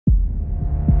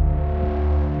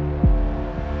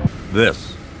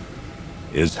This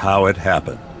is how it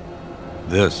happened.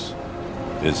 This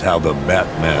is how the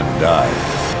Batman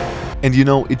died. And you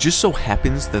know, it just so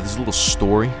happens that this little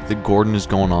story that Gordon is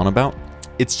going on about,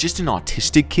 it's just an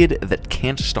autistic kid that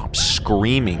can't stop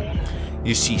screaming.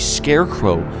 You see,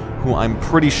 Scarecrow, who I'm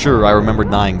pretty sure I remember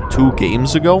dying 2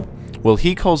 games ago, well,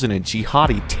 he calls in a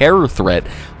jihadi terror threat,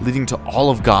 leading to all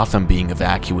of Gotham being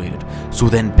evacuated. So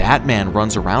then Batman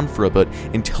runs around for a bit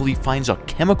until he finds a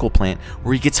chemical plant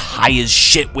where he gets high as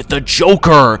shit with the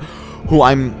Joker, who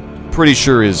I'm pretty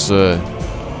sure is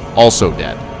also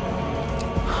dead.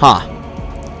 Huh.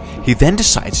 He then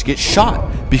decides to get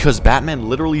shot because Batman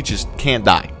literally just can't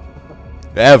die.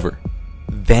 Ever.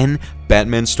 Then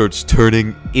Batman starts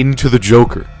turning into the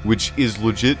Joker, which is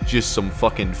legit just some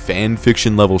fucking fan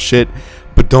fiction level shit.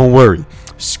 But don't worry,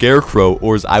 Scarecrow,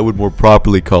 or as I would more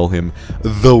properly call him,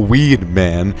 the Weed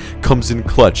Man, comes in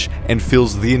clutch and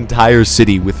fills the entire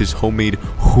city with his homemade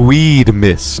weed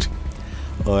mist.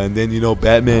 And then, you know,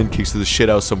 Batman kicks the shit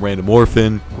out of some random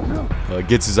orphan,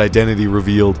 gets his identity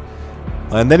revealed,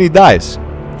 and then he dies.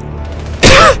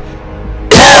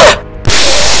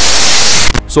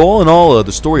 So all in all,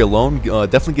 the story alone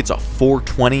definitely gets a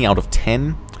 420 out of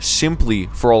 10, simply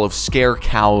for all of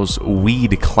Scarecrow's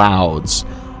weed clouds.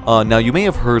 Now, you may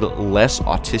have heard less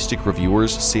autistic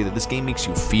reviewers say that this game makes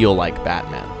you feel like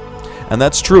Batman. And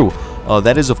that's true.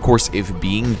 That is, of course, if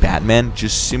being Batman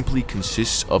just simply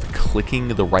consists of clicking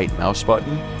the right mouse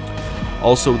button.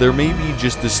 Also, there may be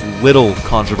just this little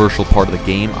controversial part of the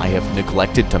game I have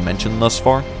neglected to mention thus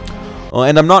far.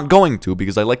 And I'm not going to,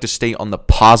 because I like to stay on the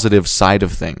positive side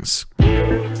of things.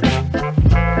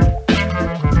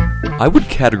 I would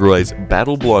categorize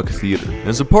Battle Block Theater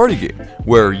as a party game,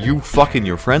 where you fucking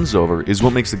your friends over is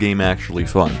what makes the game actually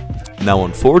fun. Now,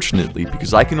 unfortunately,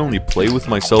 because I can only play with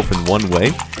myself in one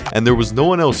way, and there was no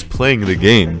one else playing the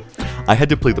game, I had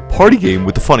to play the party game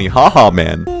with the funny haha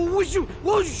man.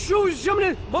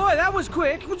 Boy, that was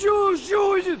quick.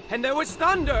 And there was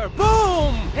thunder.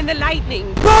 Boom! And the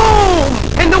lightning. Boom!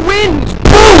 And the wind.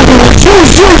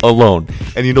 Boom! Alone.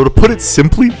 And you know, to put it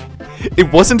simply,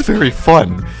 it wasn't very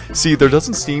fun. See, there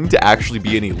doesn't seem to actually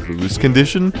be any lose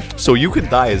condition, so you can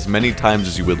die as many times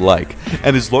as you would like.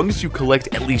 And as long as you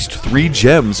collect at least 3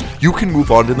 gems, you can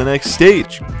move on to the next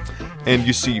stage. And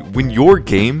you see, when your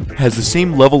game has the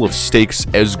same level of stakes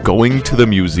as going to the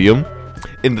museum,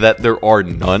 in that there are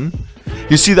none,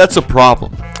 you see, that's a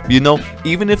problem. You know,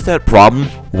 even if that problem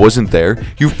wasn't there,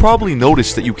 you've probably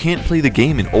noticed that you can't play the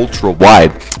game in ultra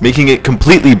wide, making it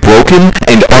completely broken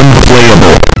and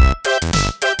unplayable.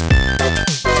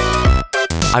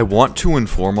 I want to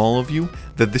inform all of you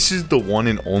that this is the one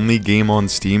and only game on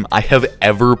Steam I have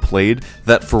ever played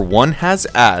that, for 1, has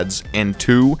ads, and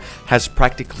 2, has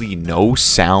practically no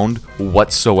sound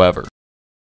whatsoever.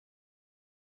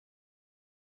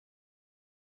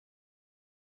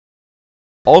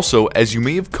 Also, as you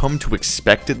may have come to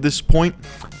expect at this point,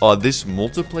 this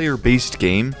multiplayer-based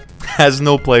game has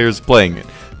no players playing it.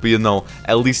 But you know,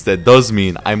 at least that does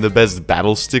mean I'm the best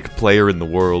battlestick player in the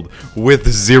world with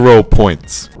 0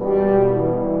 points.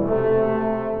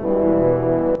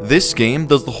 This game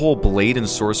does the whole blade and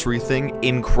sorcery thing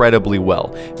incredibly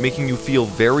well, making you feel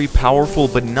very powerful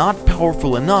but not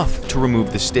powerful enough to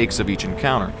remove the stakes of each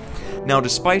encounter. Now,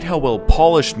 despite how well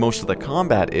polished most of the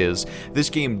combat is, this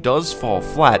game does fall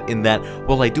flat in that,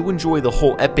 while I do enjoy the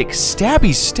whole epic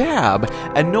stabby stab,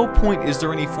 at no point is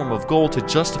there any form of goal to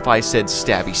justify said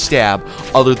stabby stab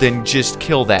other than just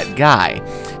kill that guy.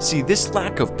 See, this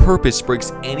lack of purpose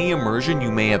breaks any immersion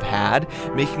you may have had,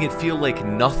 making it feel like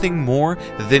nothing more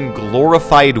than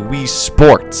glorified Wii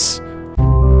Sports.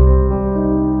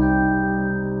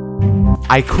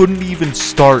 I couldn't even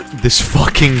start this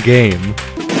fucking game.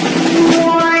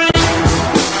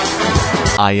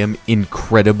 I am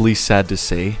incredibly sad to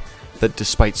say that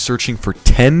despite searching for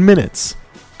 10 minutes,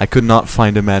 I could not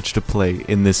find a match to play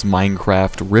in this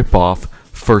Minecraft rip-off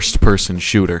first-person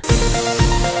shooter.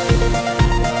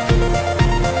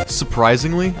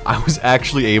 Surprisingly, I was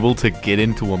actually able to get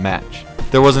into a match.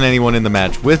 There wasn't anyone in the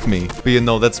match with me, but you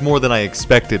know, that's more than I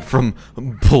expected from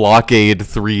Blockade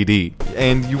 3D.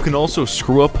 And you can also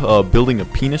screw up building a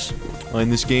penis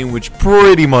in this game, which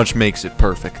pretty much makes it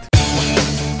perfect.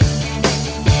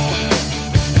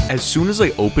 As soon as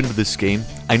I opened this game,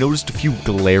 I noticed a few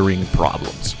glaring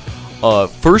problems.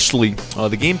 Firstly,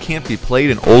 the game can't be played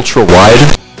in ultra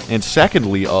wide, and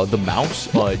secondly, the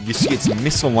mouse, you see it's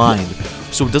misaligned,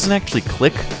 so it doesn't actually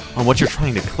click on what you're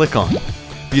trying to click on.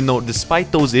 But, you know,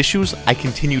 despite those issues, I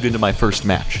continued into my first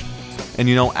match. And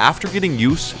you know, after getting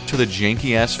used to the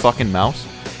janky ass fucking mouse,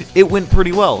 it went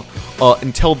pretty well.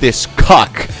 Until this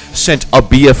cuck sent a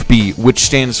BFB, which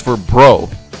stands for bro.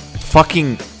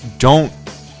 Fucking don't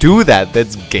do that.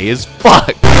 That's gay as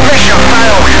fuck.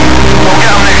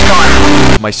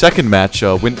 My second match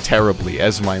went terribly,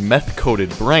 as my meth-coated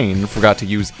brain forgot to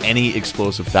use any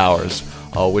explosive towers,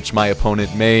 which my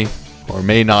opponent may or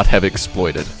may not have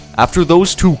exploited. After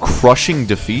those two crushing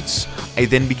defeats, I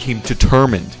then became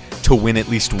determined to win at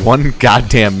least one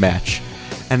goddamn match.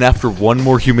 And after one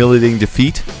more humiliating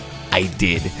defeat, I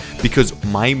did, because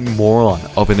my moron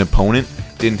of an opponent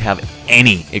didn't have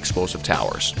any explosive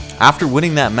towers. After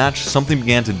winning that match, something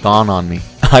began to dawn on me.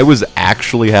 I was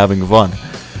actually having fun.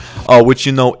 Which,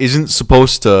 you know, isn't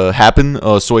supposed to happen,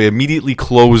 so I immediately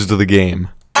closed the game.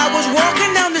 I was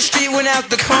walking down the street when out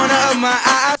the corner of my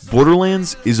eye.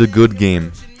 Borderlands is a good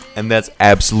game, and that's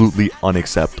absolutely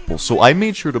unacceptable. So I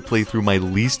made sure to play through my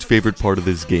least favorite part of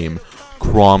this game,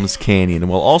 Crom's Canyon,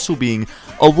 while also being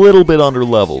a little bit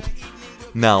underleveled.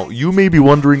 Now, you may be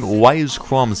wondering, why is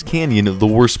Crom's Canyon the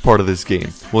worst part of this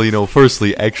game? Well, you know,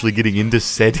 firstly, actually getting into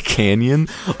said canyon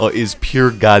is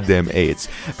pure goddamn AIDS,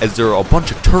 as there are a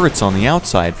bunch of turrets on the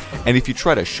outside, and if you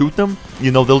try to shoot them,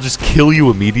 you know, they'll just kill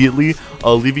you immediately,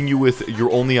 leaving you with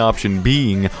your only option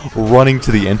being running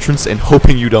to the entrance and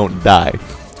hoping you don't die.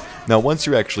 Now, once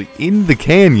you're actually in the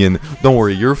canyon, don't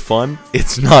worry, you're fun.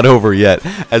 It's not over yet,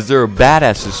 as there are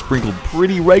badasses sprinkled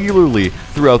pretty regularly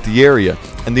throughout the area,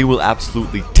 and they will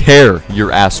absolutely tear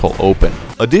your asshole open.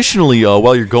 Additionally,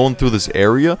 while you're going through this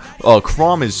area,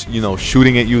 Crom is, you know,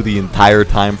 shooting at you the entire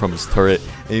time from his turret,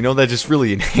 and you know, that just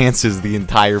really enhances the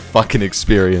entire fucking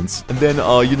experience. And then,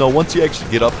 you know, once you actually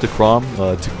get up to Crom,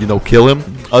 to, you know, kill him,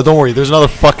 don't worry, there's another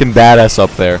fucking badass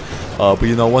up there. But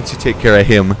you know, once you take care of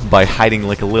him by hiding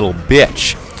like a little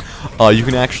bitch, you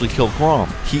can actually kill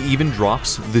Crom. He even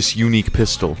drops this unique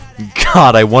pistol.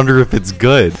 God, I wonder if it's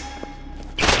good.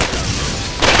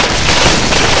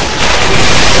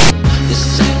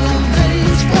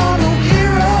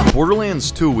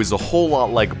 Borderlands 2 is a whole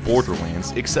lot like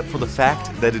Borderlands, except for the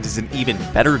fact that it is an even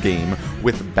better game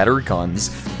with better guns,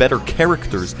 better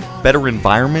characters, better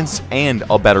environments, and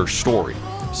a better story.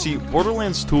 See,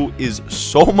 Borderlands 2 is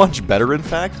so much better, in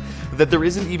fact, that there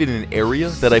isn't even an area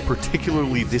that I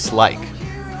particularly dislike.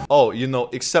 Oh, you know,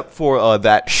 except for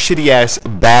that shitty-ass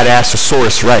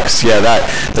Badassosaurus Rex. Yeah,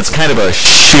 that's kind of a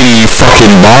shitty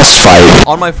fucking boss fight.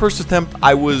 On my first attempt,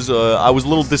 I was a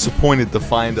little disappointed to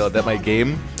find that my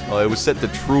game, it was set to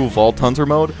true Vault Hunter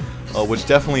mode, which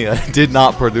definitely did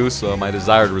not produce my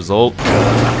desired result. 20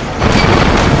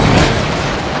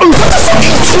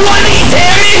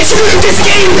 damage! This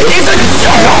game is a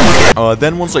joke!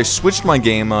 Then once I switched my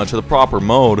game to the proper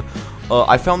mode,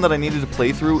 I found that I needed to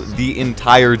play through the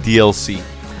entire DLC.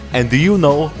 And do you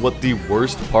know what the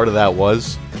worst part of that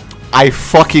was? I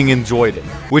fucking enjoyed it,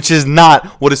 which is not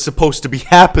what is supposed to be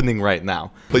happening right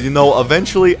now. But you know,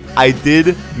 eventually I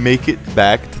did make it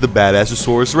back to the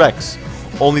Badassosaurus Rex,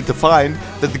 only to find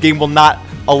that the game will not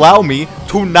allow me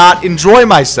to not enjoy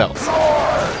myself.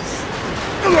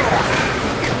 Come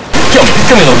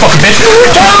here, little fucking bitch!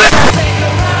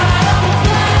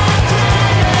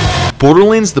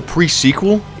 Borderlands The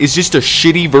Presequel is just a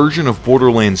shitty version of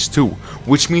Borderlands 2,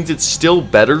 which means it's still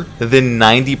better than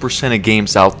 90% of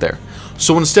games out there.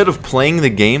 So instead of playing the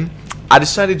game, I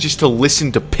decided just to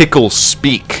listen to Pickle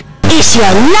speak. It's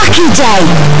your lucky day!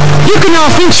 You can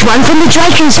half-inch one from the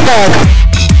Drakensberg!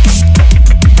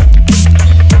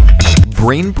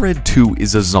 Brainbread 2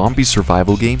 is a zombie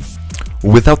survival game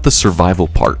without the survival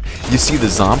part. You see, the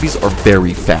zombies are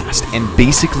very fast and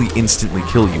basically instantly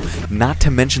kill you, not to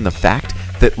mention the fact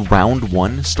that round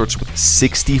 1 starts with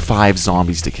 65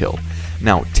 zombies to kill.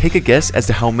 Now, take a guess as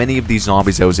to how many of these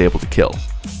zombies I was able to kill.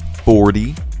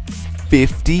 40?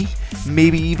 50?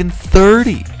 Maybe even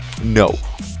 30? No,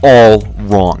 all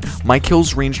wrong. My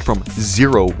kills ranged from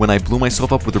 0 when I blew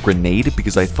myself up with a grenade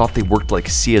because I thought they worked like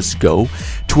CSGO,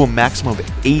 to a maximum of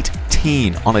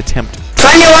 18 on attempt.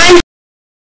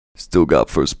 Still got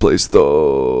first place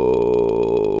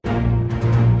though.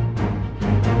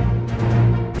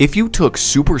 If you took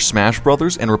Super Smash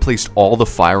Bros. And replaced all the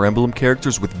Fire Emblem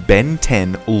characters with Ben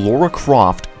 10, Lara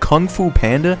Croft, Kung Fu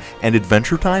Panda, and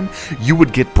Adventure Time, you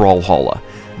would get Brawlhalla.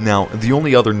 Now, the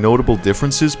only other notable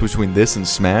differences between this and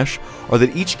Smash are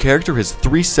that each character has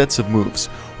 3 sets of moves.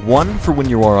 One for when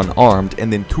you are unarmed,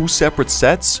 and then 2 separate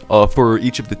sets for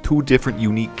each of the 2 different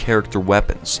unique character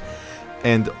weapons.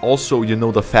 And also, you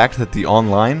know, the fact that the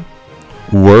online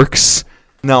works.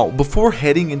 Now, before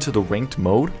heading into the ranked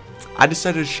mode, I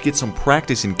decided I should get some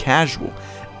practice in casual,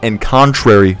 And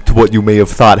contrary to what you may have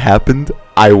thought happened,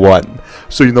 I won.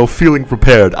 So, you know, feeling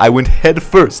prepared, I went head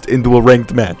first into a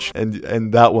ranked match.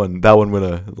 And that one went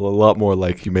a lot more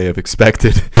like you may have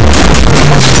expected.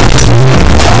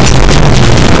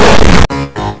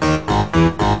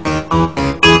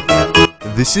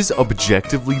 This is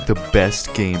objectively the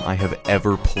best game I have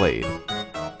ever played.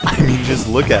 I mean, just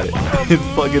look at it. It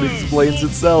fucking explains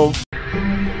itself.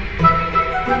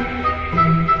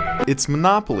 It's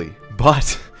Monopoly,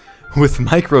 but with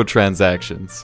microtransactions.